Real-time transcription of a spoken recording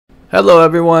Hello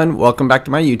everyone, welcome back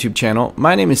to my YouTube channel.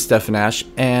 My name is Stefan,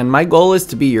 and my goal is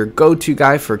to be your go-to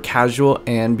guy for casual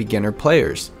and beginner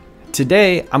players.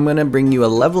 Today, I'm going to bring you a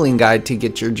leveling guide to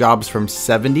get your jobs from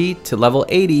 70 to level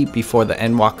 80 before the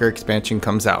Endwalker expansion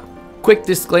comes out. Quick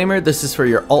disclaimer, this is for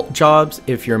your alt jobs.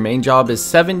 If your main job is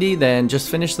 70, then just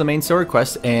finish the main story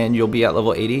quest and you'll be at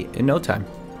level 80 in no time.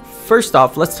 First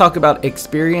off, let's talk about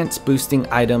experience boosting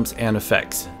items and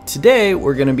effects. Today,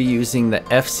 we're going to be using the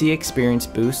FC Experience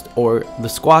Boost or the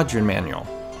Squadron Manual.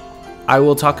 I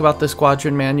will talk about the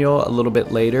Squadron Manual a little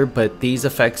bit later, but these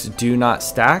effects do not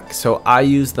stack, so I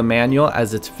use the manual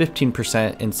as it's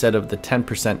 15% instead of the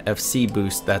 10% FC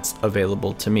boost that's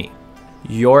available to me.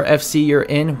 Your FC you're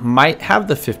in might have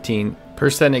the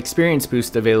 15% experience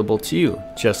boost available to you.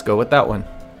 Just go with that one.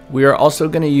 We are also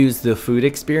going to use the Food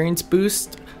Experience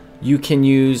Boost. You can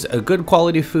use a good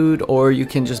quality food, or you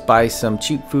can just buy some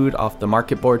cheap food off the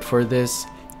market board for this.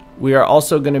 We are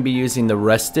also going to be using the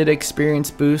Rested Experience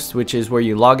Boost, which is where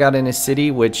you log out in a city,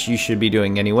 which you should be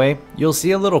doing anyway. You'll see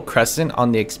a little crescent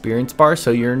on the experience bar, so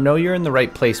you know you're in the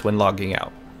right place when logging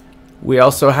out. We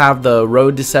also have the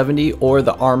Road to 70 or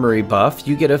the Armory buff.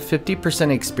 You get a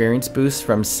 50% experience boost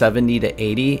from 70 to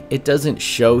 80. It doesn't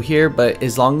show here, but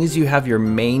as long as you have your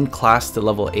main class to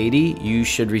level 80, you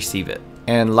should receive it.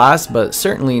 And last but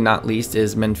certainly not least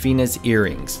is Menfina's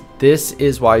Earrings. This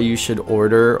is why you should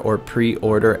order or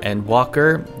pre-order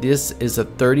Endwalker. This is a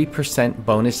 30%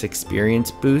 bonus experience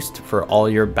boost for all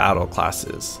your battle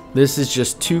classes. This is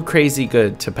just too crazy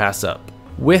good to pass up.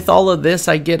 With all of this,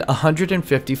 I get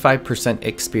 155%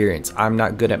 experience. I'm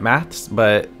not good at maths,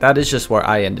 but that is just where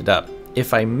I ended up.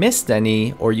 If I missed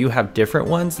any or you have different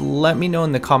ones, let me know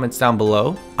in the comments down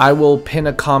below. I will pin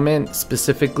a comment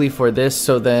specifically for this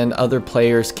so then other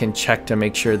players can check to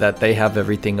make sure that they have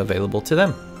everything available to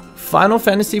them. Final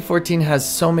Fantasy XIV has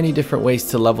so many different ways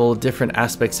to level, different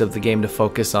aspects of the game to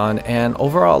focus on, and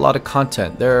overall a lot of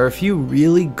content. There are a few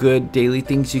really good daily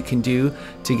things you can do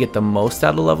to get the most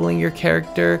out of leveling your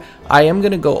character. I am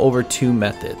going to go over two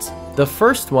methods. The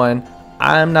first one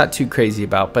I'm not too crazy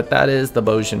about, but that is the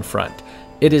Bojin Front.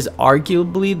 It is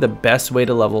arguably the best way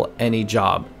to level any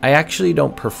job. I actually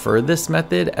don't prefer this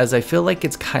method as I feel like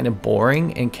it's kind of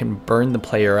boring and can burn the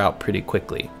player out pretty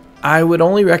quickly. I would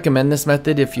only recommend this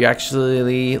method if you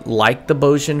actually like the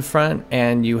Bojin Front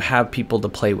and you have people to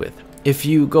play with. If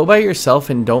you go by yourself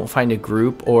and don't find a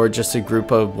group or just a group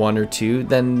of one or two,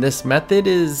 then this method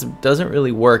doesn't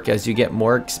really work as you get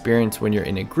more experience when you're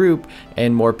in a group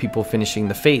and more people finishing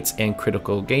the fates and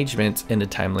critical engagements in a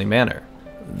timely manner.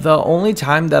 The only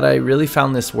time that I really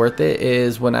found this worth it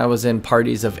is when I was in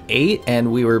parties of 8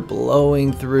 and we were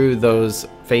blowing through those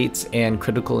fates and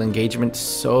critical engagements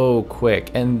so quick,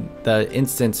 and the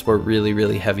instants were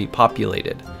really heavy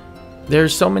populated.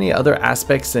 There's so many other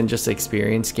aspects than just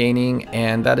experience gaining,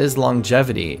 and that is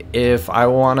longevity. If I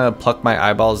want to pluck my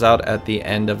eyeballs out at the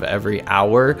end of every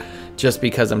hour just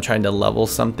because I'm trying to level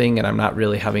something and I'm not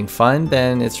really having fun,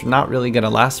 then it's not really going to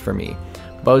last for me.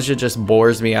 Bojin just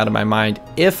bores me out of my mind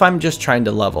if I'm just trying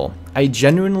to level. I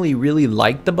genuinely really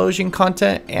like the Bojin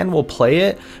content and will play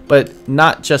it, but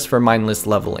not just for mindless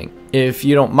leveling. If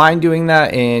you don't mind doing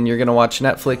that and you're going to watch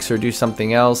Netflix or do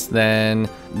something else, then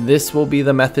this will be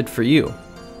the method for you.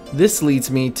 This leads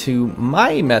me to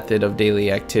my method of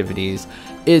daily activities.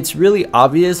 It's really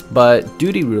obvious, but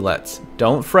duty roulettes.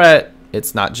 Don't fret.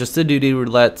 It's not just a duty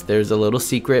roulette, there's a little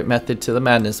secret method to the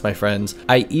madness, my friends.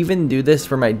 I even do this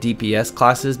for my DPS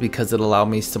classes because it allows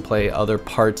me to play other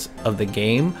parts of the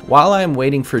game while I'm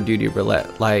waiting for duty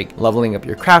roulette, like leveling up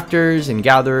your crafters and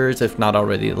gatherers if not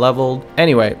already leveled.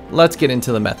 Anyway, let's get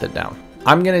into the method now.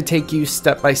 I'm going to take you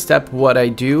step by step what I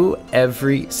do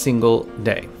every single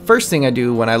day. First thing I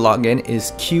do when I log in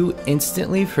is queue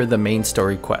instantly for the main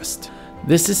story quest.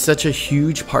 This is such a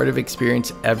huge part of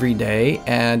experience every day,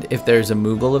 and if there's a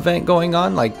Moogle event going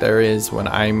on like there is when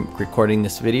I'm recording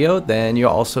this video, then you'll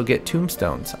also get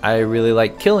tombstones. I really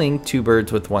like killing 2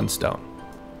 birds with 1 stone.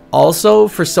 Also,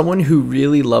 for someone who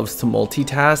really loves to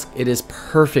multitask, it is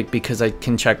perfect because I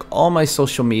can check all my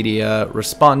social media,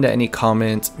 respond to any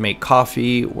comments, make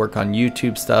coffee, work on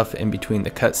YouTube stuff in between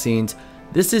the cutscenes.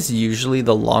 This is usually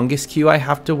the longest queue I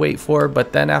have to wait for,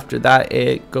 but then after that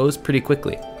it goes pretty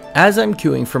quickly. As I'm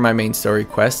queuing for my main story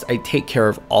quest, I take care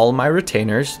of all my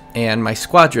retainers and my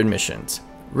squadron missions.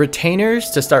 Retainers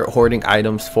to start hoarding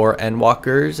items for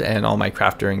Endwalkers and all my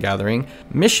crafter and gathering.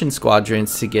 Mission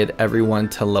squadrons to get everyone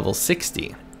to level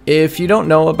 60. If you don't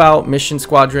know about mission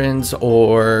squadrons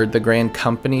or the Grand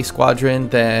Company squadron,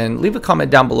 then leave a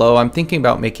comment down below. I'm thinking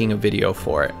about making a video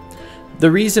for it. The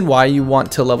reason why you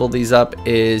want to level these up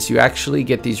is you actually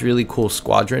get these really cool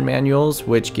squadron manuals,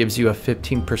 which gives you a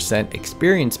 15%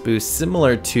 experience boost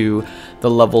similar to the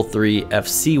level 3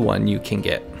 FC one you can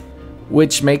get,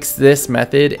 which makes this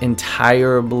method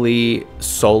entirely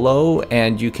solo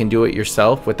and you can do it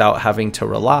yourself without having to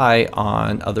rely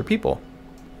on other people.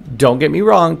 Don't get me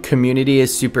wrong, community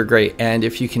is super great, and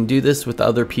if you can do this with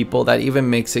other people, that even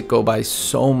makes it go by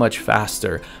so much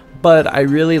faster. But I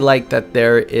really like that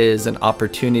there is an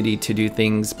opportunity to do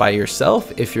things by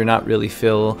yourself if you're not really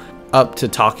feel up to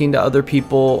talking to other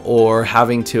people or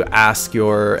having to ask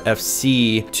your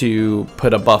FC to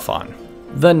put a buff on.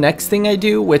 The next thing I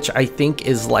do, which I think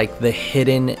is like the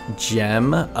hidden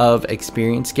gem of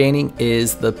experience gaining,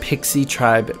 is the Pixie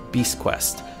Tribe Beast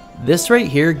Quest. This right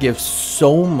here gives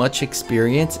so much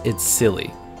experience, it's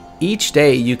silly. Each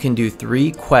day you can do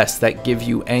 3 quests that give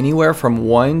you anywhere from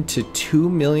 1 to 2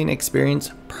 million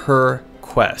experience per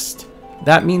quest.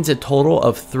 That means a total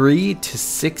of 3 to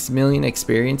 6 million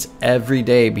experience every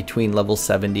day between level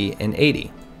 70 and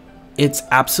 80. It's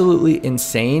absolutely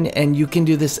insane, and you can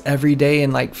do this every day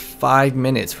in like 5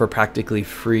 minutes for practically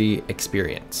free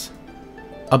experience.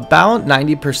 About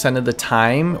 90% of the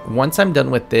time, once I'm done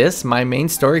with this, my main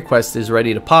story quest is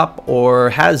ready to pop,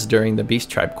 or has during the Beast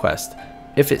Tribe quest.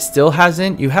 If it still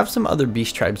hasn't, you have some other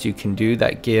beast tribes you can do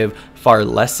that give far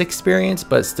less experience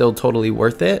but still totally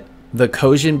worth it. The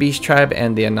Kojin Beast Tribe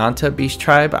and the Ananta Beast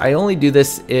Tribe. I only do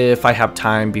this if I have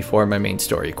time before my main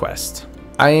story quest.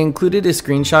 I included a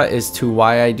screenshot as to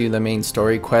why I do the main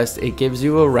story quest. It gives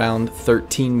you around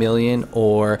 13 million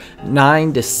or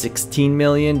 9 to 16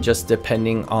 million, just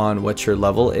depending on what your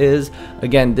level is.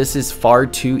 Again, this is far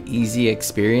too easy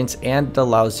experience and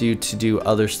allows you to do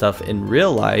other stuff in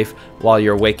real life while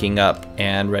you're waking up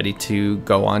and ready to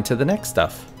go on to the next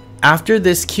stuff. After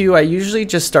this queue, I usually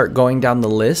just start going down the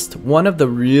list. One of the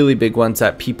really big ones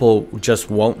that people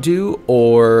just won't do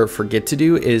or forget to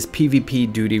do is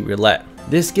PvP Duty Roulette.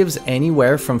 This gives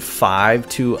anywhere from 5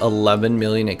 to 11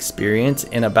 million experience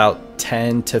in about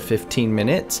 10 to 15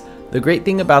 minutes. The great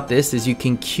thing about this is you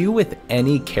can queue with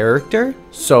any character.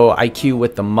 So I queue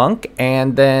with the monk,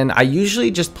 and then I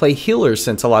usually just play healer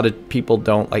since a lot of people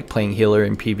don't like playing healer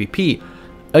in PvP.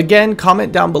 Again,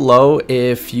 comment down below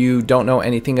if you don't know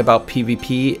anything about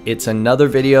PvP. It's another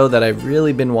video that I've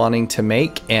really been wanting to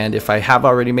make, and if I have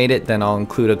already made it, then I'll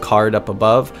include a card up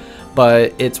above.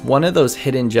 But it's one of those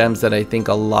hidden gems that I think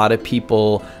a lot of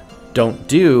people don't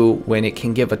do when it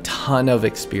can give a ton of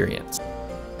experience.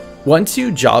 Once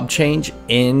you job change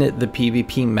in the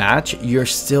PvP match, you're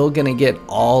still gonna get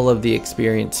all of the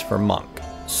experience for monk.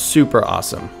 Super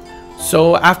awesome.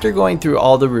 So after going through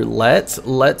all the roulettes,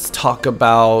 let's talk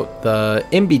about the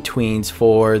in-betweens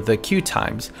for the queue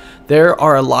times. There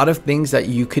are a lot of things that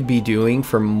you could be doing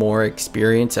for more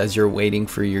experience as you're waiting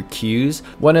for your queues.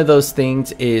 One of those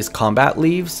things is combat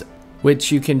leaves,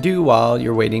 which you can do while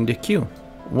you're waiting to queue.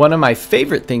 One of my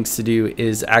favorite things to do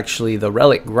is actually the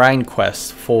relic grind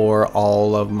quest for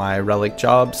all of my relic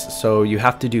jobs. So you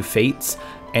have to do fates,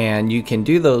 and you can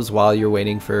do those while you're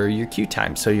waiting for your queue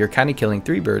time. So you're kind of killing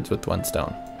 3 birds with 1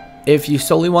 stone. If you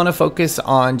solely want to focus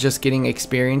on just getting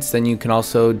experience, then you can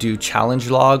also do challenge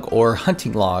log or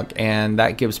hunting log, and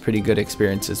that gives pretty good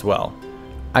experience as well.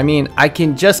 I mean, I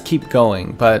can just keep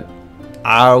going, but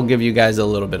I'll give you guys a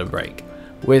little bit of break.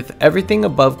 With everything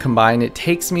above combined, it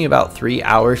takes me about 3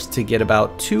 hours to get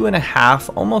about 2.5,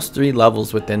 almost 3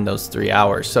 levels within those 3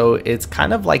 hours. So it's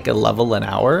kind of like a level an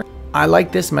hour. I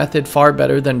like this method far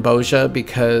better than Eorzea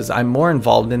because I'm more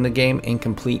involved in the game and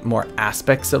complete more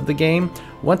aspects of the game.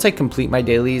 Once I complete my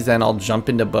dailies, then I'll jump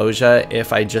into Eorzea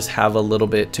if I just have a little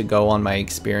bit to go on my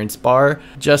experience bar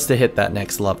just to hit that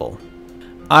next level.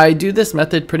 I do this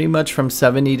method pretty much from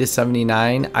 70 to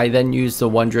 79. I then use the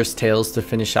Wondrous Tales to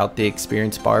finish out the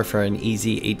experience bar for an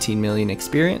easy 18 million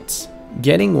experience.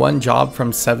 Getting one job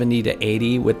from 70 to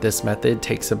 80 with this method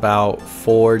takes about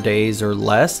 4 days or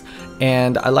less,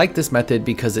 and I like this method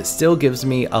because it still gives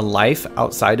me a life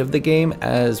outside of the game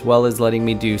as well as letting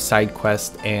me do side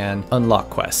quests and unlock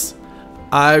quests.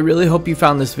 I really hope you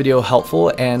found this video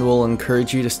helpful and will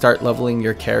encourage you to start leveling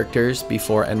your characters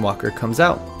before Endwalker comes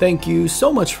out. Thank you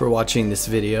so much for watching this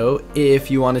video.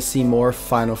 If you want to see more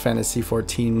Final Fantasy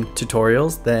XIV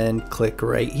tutorials, then click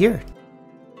right here.